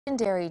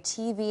Legendary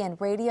TV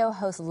and radio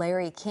host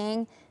Larry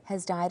King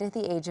has died at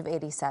the age of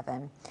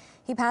 87.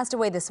 He passed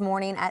away this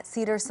morning at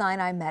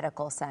Cedars-Sinai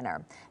Medical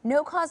Center.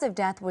 No cause of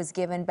death was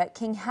given, but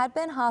King had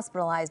been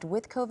hospitalized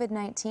with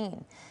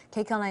COVID-19.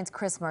 KCAL 9's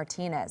Chris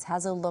Martinez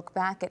has a look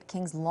back at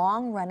King's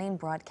long-running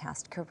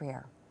broadcast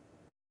career.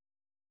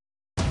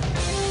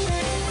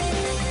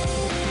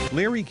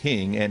 Larry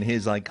King and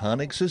his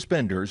iconic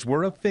suspenders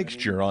were a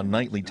fixture on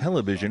nightly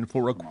television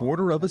for a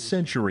quarter of a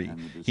century.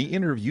 He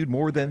interviewed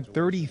more than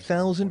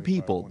 30,000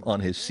 people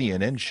on his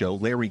CNN show,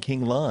 Larry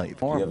King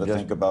Live. Do you ever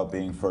think about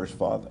being first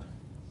father?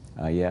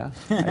 Yeah,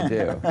 I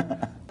do.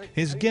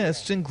 His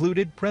guests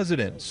included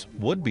presidents,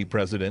 would-be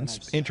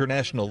presidents,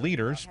 international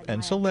leaders,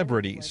 and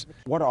celebrities.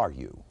 What are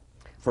you,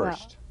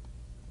 first?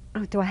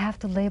 Well, do I have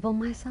to label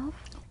myself?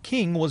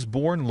 King was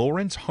born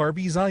Lawrence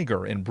Harvey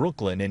Zeiger in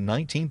Brooklyn in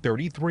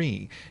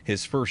 1933.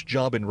 His first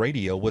job in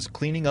radio was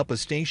cleaning up a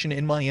station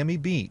in Miami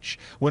Beach.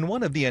 When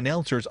one of the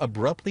announcers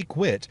abruptly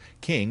quit,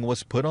 King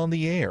was put on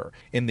the air.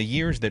 In the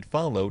years that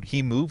followed,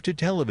 he moved to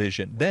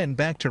television, then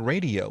back to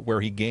radio, where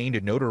he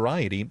gained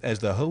notoriety as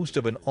the host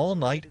of an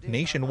all-night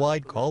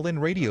nationwide call-in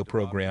radio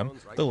program,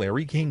 The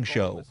Larry King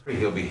Show.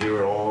 He'll be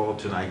here all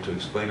tonight to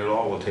explain it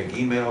all. We'll take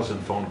emails and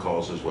phone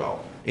calls as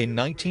well. In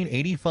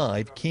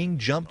 1985, King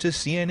jumped to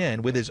CNN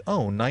with his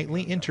own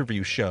nightly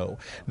interview show.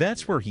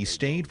 That's where he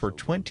stayed for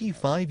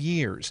 25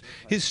 years.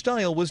 His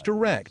style was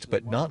direct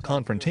but not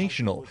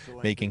confrontational,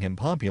 making him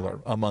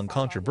popular among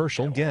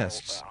controversial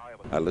guests.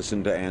 I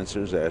listened to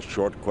answers, asked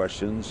short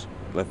questions,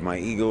 left my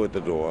ego at the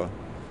door,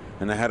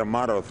 and I had a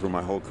motto through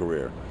my whole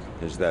career,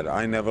 is that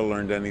I never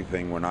learned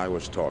anything when I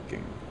was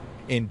talking.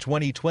 In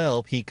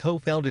 2012, he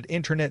co-founded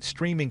internet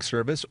streaming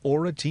service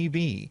Aura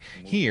TV.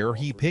 Here,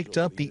 he picked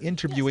up the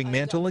interviewing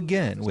mantle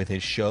again with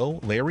his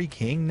show, Larry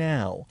King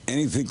Now.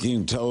 Anything you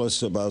can tell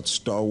us about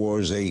Star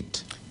Wars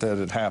 8? That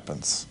it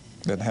happens.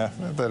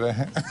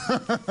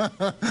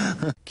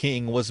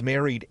 King was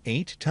married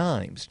 8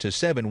 times to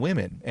 7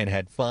 women and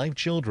had 5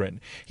 children.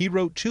 He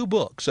wrote 2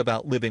 books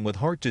about living with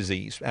heart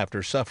disease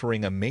after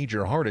suffering a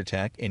major heart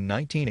attack in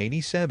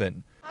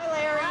 1987.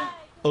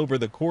 Over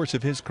the course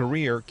of his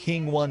career,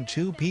 King won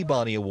 2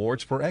 Peabody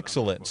Awards for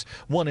excellence,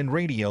 one in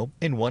radio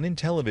and one in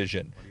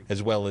television,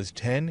 as well as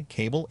 10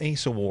 Cable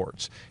Ace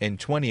Awards. In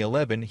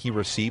 2011, he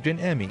received an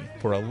Emmy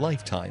for a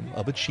lifetime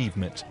of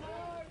achievement.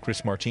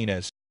 Chris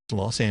Martinez,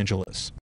 Los Angeles.